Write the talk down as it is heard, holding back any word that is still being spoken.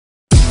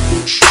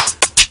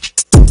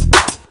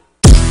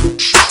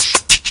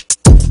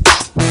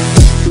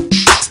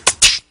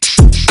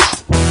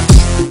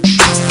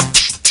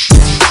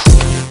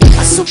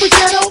Super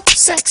ghetto,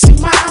 sexy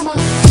mama.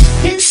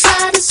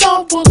 Inside is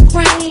all wood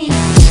grain.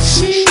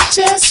 She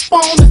just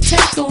wanna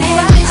take a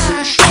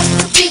ride.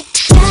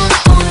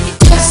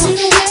 See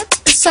the whip,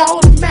 it's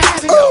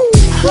automatic.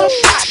 Her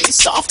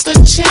body's off the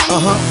chain.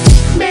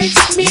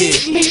 Makes me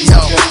leave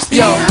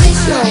yo.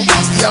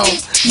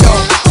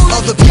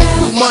 Other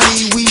people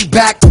money, we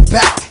back to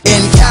back.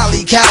 In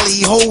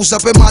Cali, hoes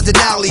up in my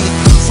Denali.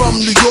 From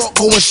New York,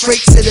 going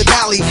straight to the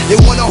valley. They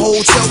want a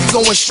hotel, we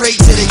going straight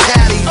to the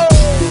Cali.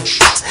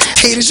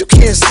 Haters, you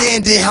can't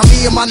stand it. How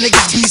me and my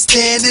niggas be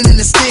standing in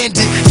the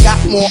standing.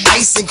 Got more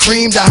ice and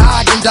cream than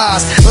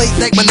Haagen-Dazs. Late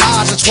night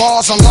menage a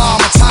trois on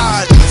lime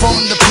tied. From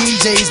the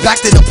PJs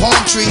back to the palm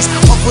trees.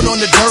 Puffing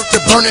on the dirt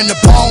to burning the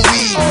palm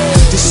weed.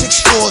 The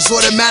 6-4's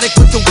automatic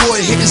with the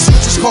wood. Hitting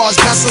switches, cars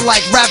bouncing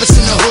like rabbits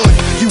in the hood.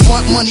 You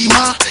want money,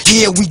 ma?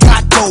 Yeah, we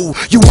got dough.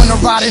 You wanna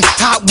ride in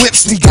hot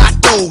whips? We got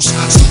those.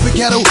 Super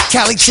ghetto,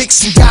 Cali chicks,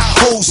 we got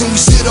hoes. And we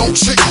sit on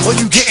trick, all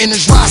you getting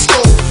is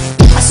Roscoe.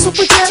 A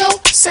super ghetto,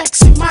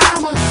 sexy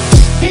mama.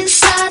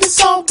 Inside is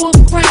all wood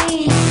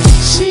grain.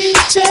 She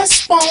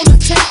just wanna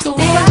take a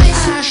ride.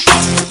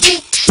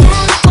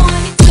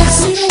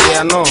 Yeah,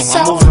 I know,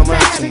 I'm moving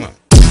around too much.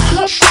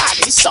 Her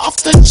body's off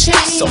the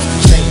chain.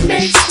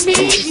 Makes me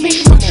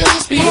leave my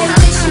girls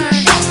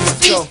behind.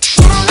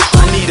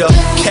 I need a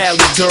Cali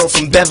girl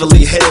from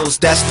Beverly Hills.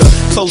 That's the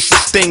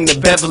closest thing to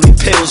Beverly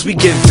Pills. We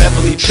give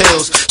Beverly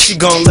pills. She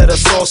gon' let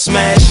us all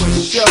smash?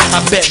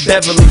 I bet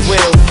Beverly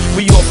will.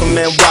 We off of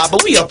NY,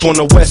 but we up on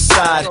the west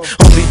side.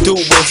 Only do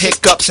with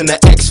hiccups in the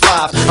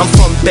X5. I'm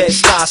from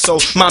Bed-Stuy, so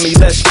mommy,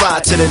 let's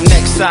ride to the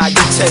next side.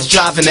 You test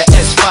driving the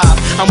S5.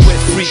 I'm with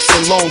freaks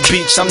in Long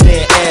Beach, I'm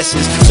near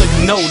asses. So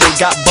you know they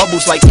got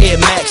bubbles like Air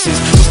Maxes.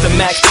 What's the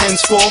Max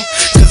 10s for?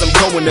 Cause I'm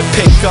going to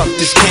pick up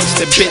this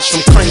gangster bitch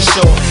from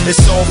Crenshaw.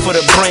 It's all for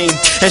the brain.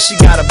 And she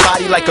got a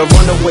body like a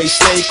runaway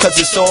slave, cause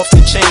it's off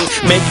the chain.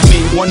 Make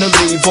me wanna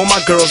leave all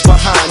my girls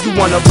behind. You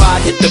wanna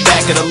ride, hit the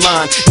back of the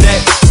line.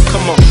 Next,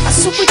 come on. A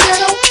super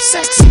ghetto,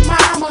 sexy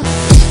mama.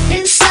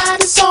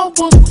 Inside is all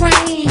wood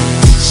grain.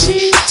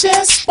 She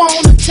just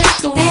wanna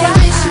take a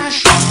ride.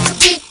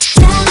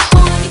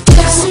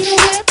 See the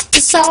whip,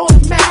 it's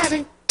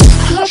automatic.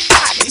 Her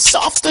body's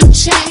off the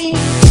chain.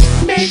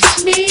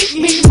 Makes me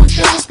leave my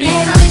girls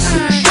behind.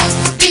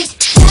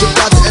 Jump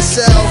out the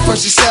SL,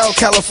 first SL,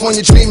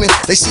 California dreaming.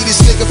 They see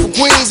this nigga from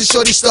Queens and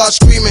shorty start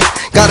screaming.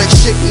 Got a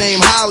chick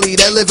named Holly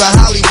that live in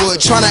Hollywood.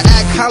 Tryna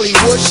act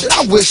Hollywood, shit,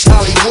 I wish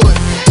Hollywood.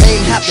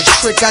 Ain't half the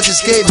trick, I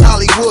just gave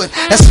Hollywood.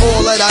 That's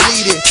all that I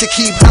needed to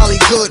keep Holly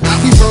good.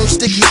 We burn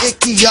sticky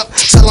icky up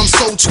till I'm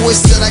so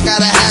twisted I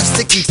gotta have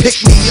sticky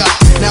pick me up.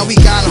 Now we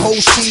got whole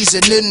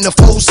season in the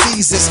 4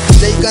 seasons.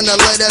 They gonna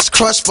let us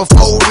crush for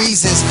 4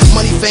 reasons.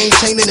 Money, fame,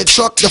 chain in the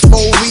truck, the 4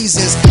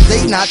 reasons.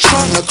 They not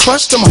trying to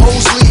crush them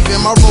hoes leaving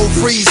my road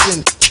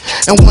freezing.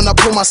 And when I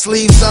pull my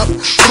sleeves up,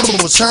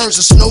 returns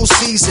to snow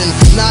season.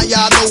 Now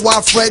y'all know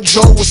why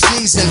Fredro was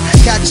sneezing.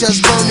 Catch us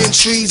burning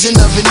trees in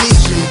the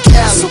Venetian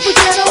Cali. Super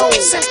ghetto,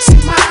 sexy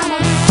mama.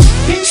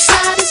 Inside